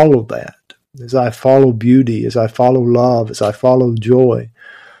I follow that, as I follow beauty, as I follow love, as I follow joy,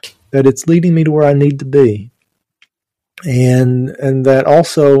 that it's leading me to where I need to be. And that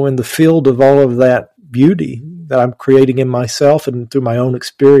also in the field of all of that beauty that I'm creating in myself and through my own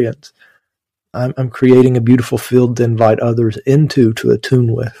experience, I'm creating a beautiful field to invite others into, to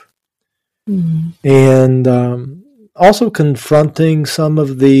attune with. And also confronting some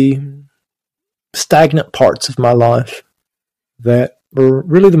of the stagnant parts of my life that are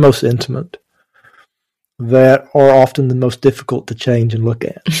really the most intimate, that are often the most difficult to change and look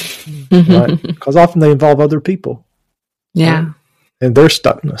at, right? Because often they involve other people. Yeah. Right? And their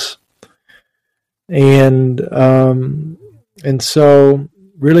stuckness. And so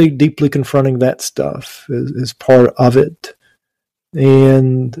really deeply confronting that stuff is part of it.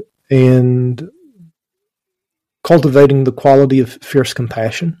 And cultivating the quality of fierce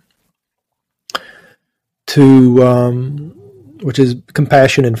compassion which is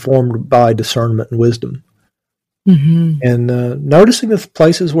compassion informed by discernment and wisdom. And noticing the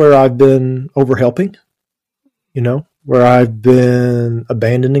places where I've been overhelping, where I've been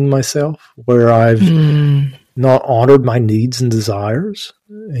abandoning myself, where I've not honored my needs and desires,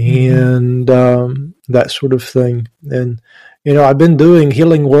 and that sort of thing. And, I've been doing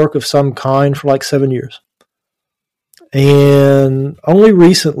healing work of some kind for like 7 years. And only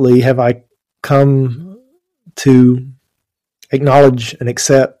recently have I come to acknowledge and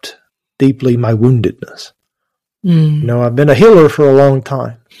accept deeply my woundedness. I've been a healer for a long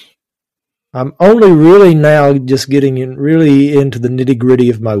time. I'm only really now just getting really into the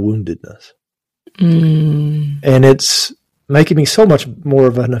nitty-gritty of my woundedness. And it's making me so much more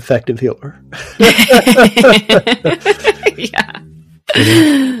of an effective healer.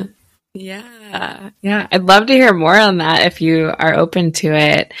 Yeah. I'd love to hear more on that if you are open to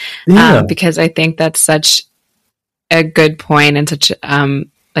it. Because I think that's such a good point and such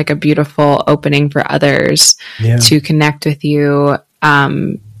like a beautiful opening for others to connect with you.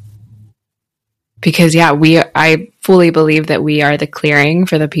 Because I fully believe that we are the clearing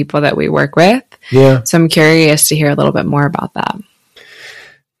for the people that we work with. Yeah. So I'm curious to hear a little bit more about that.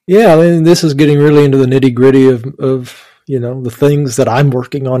 Yeah, I mean, this is getting really into the nitty gritty of the things that I'm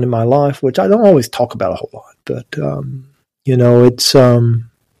working on in my life, which I don't always talk about a whole lot. But it's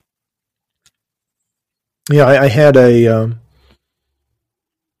I had a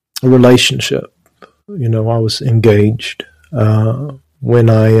relationship. I was engaged when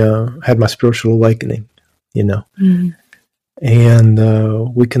I had my spiritual awakening, and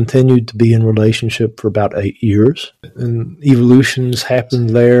we continued to be in relationship for about 8 years, and evolutions happened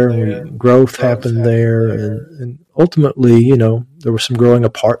there, and growth happened there, and ultimately, there was some growing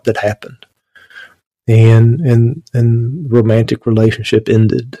apart that happened, and romantic relationship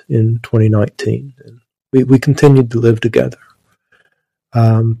ended in 2019, and we continued to live together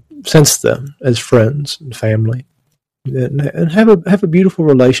since then as friends and family. And have a beautiful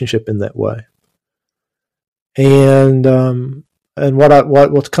relationship in that way. And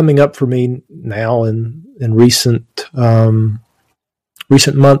what's coming up for me now in recent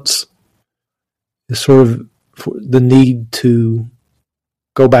months is sort of the need to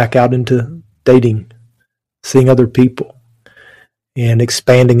go back out into dating, seeing other people, and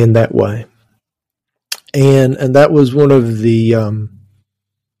expanding in that way. And that was one of the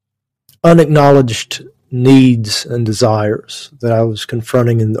unacknowledged needs and desires that I was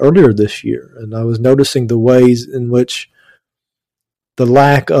confronting earlier this year. And I was noticing the ways in which the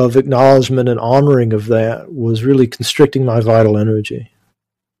lack of acknowledgement and honoring of that was really constricting my vital energy.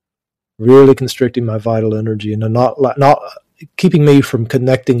 And not keeping me from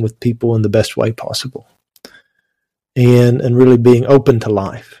connecting with people in the best way possible. And really being open to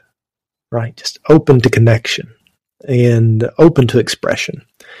life, right? Just open to connection and open to expression.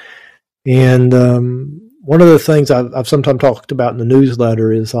 And one of the things I've sometimes talked about in the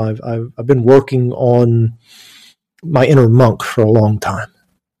newsletter is I've been working on my inner monk for a long time.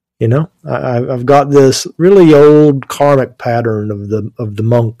 I've got this really old karmic pattern of the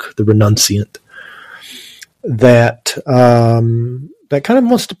monk, the renunciant, that kind of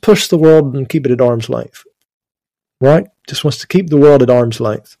wants to push the world and keep it at arm's length, right? Just wants to keep the world at arm's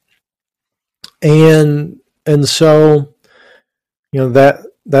length, and so that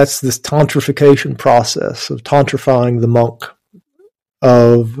that's this tantrification process of tantrifying the monk,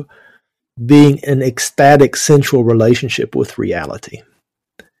 of being an ecstatic sensual relationship with reality.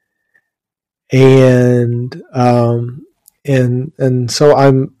 And so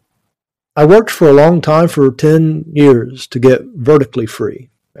I worked for a long time, for 10 years, to get vertically free,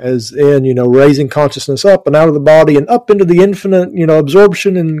 as in, raising consciousness up and out of the body and up into the infinite,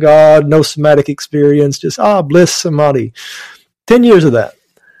 absorption in God, no somatic experience, just bliss, samadhi. 10 years of that.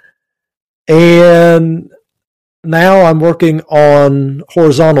 And now I'm working on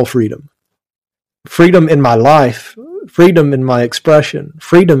horizontal freedom. Freedom in my life, freedom in my expression,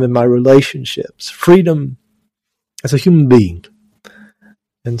 freedom in my relationships, freedom as a human being.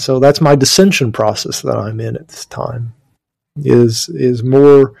 And so that's my dissension process that I'm in at this time, is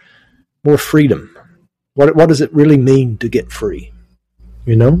more freedom. What does it really mean to get free?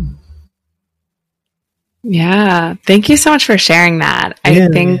 Yeah. Thank you so much for sharing that. I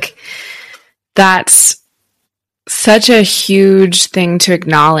think that's such a huge thing to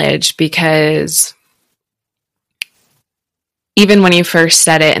acknowledge, because even when you first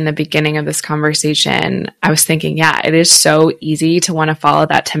said it in the beginning of this conversation, I was thinking, it is so easy to want to follow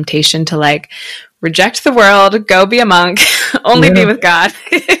that temptation to reject the world, go be a monk, only be with God.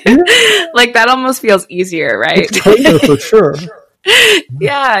 That almost feels easier, right? It's clear, for sure.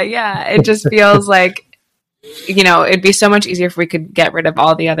 Yeah. It just feels like, it'd be so much easier if we could get rid of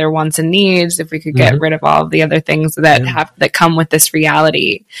all the other wants and needs, if we could get rid of all of the other things that come with this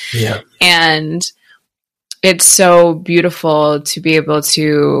reality. Yeah. And it's so beautiful to be able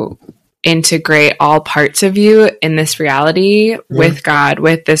to integrate all parts of you in this reality with God,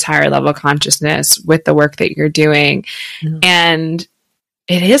 with this higher level consciousness, with the work that you're doing. And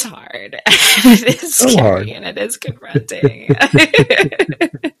it is hard. It is scary hard. And it is confronting.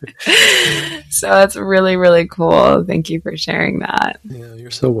 So that's really, really cool. Thank you for sharing that. Yeah, you're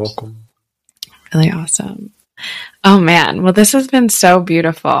so welcome. Really awesome. Oh man. Well, this has been so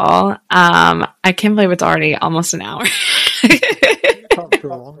beautiful. I can't believe it's already almost an hour. For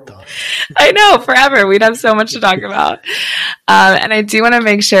a long time. I know, forever. We'd have so much to talk about. And I do want to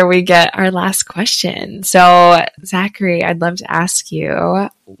make sure we get our last question. So, Zachary, I'd love to ask you,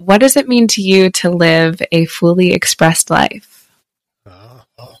 what does it mean to you to live a fully expressed life?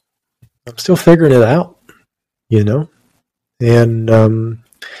 I'm still figuring it out, And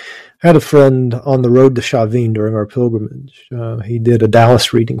I had a friend on the road to Chavin during our pilgrimage. He did a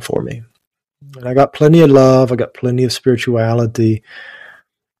Taoist reading for me. And I got plenty of love. I got plenty of spirituality.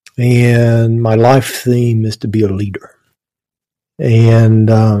 And my life theme is to be a leader. And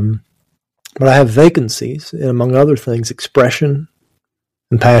but I have vacancies, and among other things, expression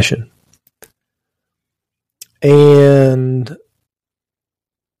and passion. And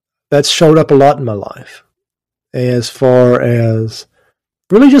that's showed up a lot in my life, as far as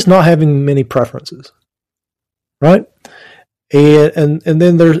really just not having many preferences, right? And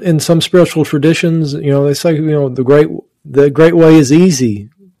then there's, in some spiritual traditions, they say, the great way is easy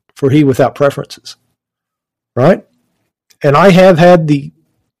for he without preferences, right? And I have had the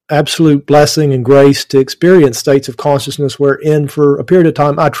absolute blessing and grace to experience states of consciousness wherein for a period of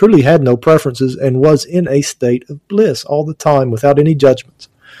time I truly had no preferences and was in a state of bliss all the time without any judgments.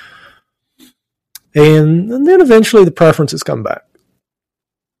 And then eventually the preferences come back,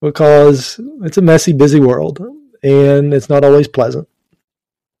 because it's a messy, busy world, and it's not always pleasant.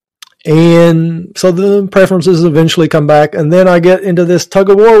 And so the preferences eventually come back, and then I get into this tug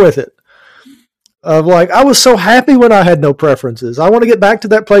of war with it. Of I was so happy when I had no preferences. I want to get back to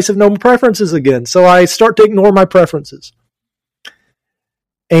that place of no preferences again. So I start to ignore my preferences.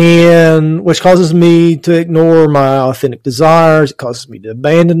 And which causes me to ignore my authentic desires. It causes me to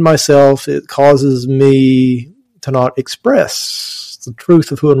abandon myself. It causes me to not express the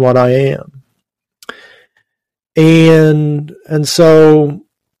truth of who and what I am. And so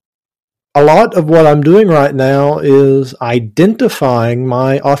a lot of what I'm doing right now is identifying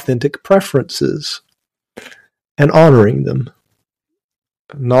my authentic preferences and honoring them.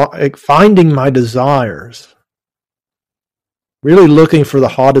 Not finding my desires. Really looking for the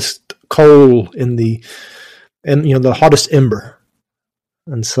hottest coal the hottest ember,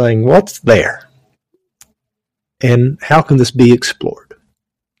 and saying, what's there? And how can this be explored?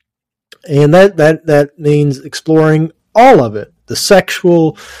 And that means exploring all of it. The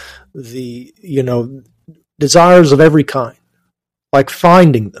sexual, the desires of every kind,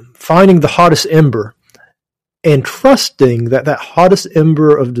 finding the hottest ember, and trusting that hottest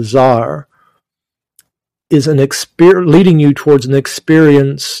ember of desire is leading you towards an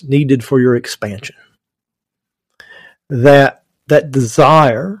experience needed for your expansion. That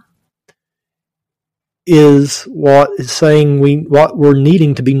desire is what is saying what we're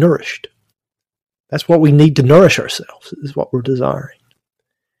needing to be nourished. That's what we need to nourish ourselves, is what we're desiring.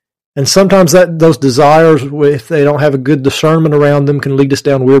 And sometimes those desires, if they don't have a good discernment around them, can lead us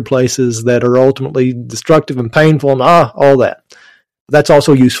down weird places that are ultimately destructive and painful and all that. That's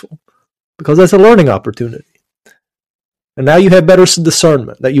also useful because that's a learning opportunity. And now you have better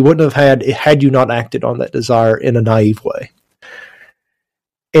discernment that you wouldn't have had you not acted on that desire in a naive way.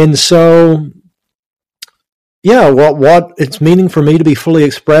 And so, yeah, what it's meaning for me to be fully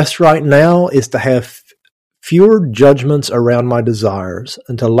expressed right now is to have fewer judgments around my desires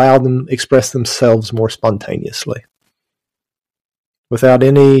and to allow them express themselves more spontaneously. Without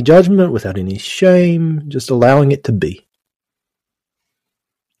any judgment, without any shame, just allowing it to be.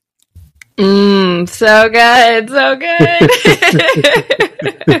 So good. So good.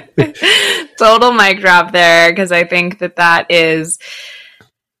 Total mic drop there, because I think that is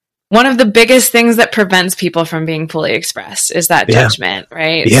one of the biggest things that prevents people from being fully expressed is that judgment,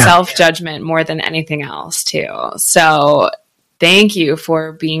 right? Yeah. Self-judgment more than anything else too. So thank you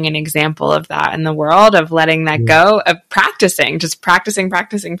for being an example of that in the world, of letting that go, of practicing, just practicing,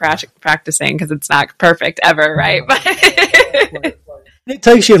 because it's not perfect ever, right? But it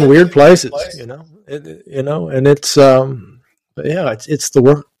takes you in weird places, and it's, it's the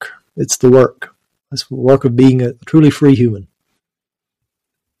work. It's the work. It's the work of being a truly free human.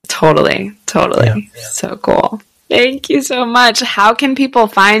 Totally. Yeah. So cool. Thank you so much. How can people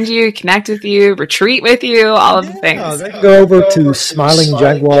find you, connect with you, retreat with you, all of the things? They can go over to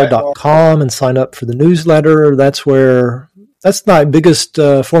smilingjaguar.com and sign up for the newsletter. That's my biggest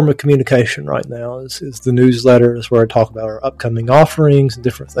form of communication right now is the newsletter. Is where I talk about our upcoming offerings and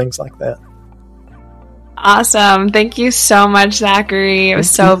different things like that. Awesome. Thank you so much, Zachary. It was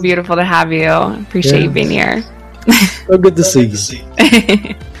so beautiful to have you. Appreciate you being here. So good to see you.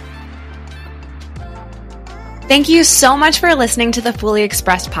 Thank you so much for listening to the Fully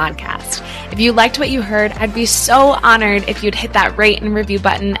Expressed podcast. If you liked what you heard, I'd be so honored if you'd hit that rate and review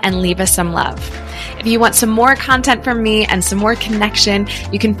button and leave us some love. If you want some more content from me and some more connection,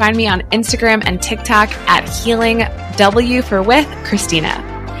 you can find me on Instagram and TikTok at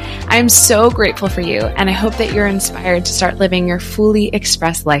HealingW4WithChristina. I am so grateful for you, and I hope that you're inspired to start living your fully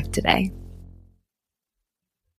expressed life today.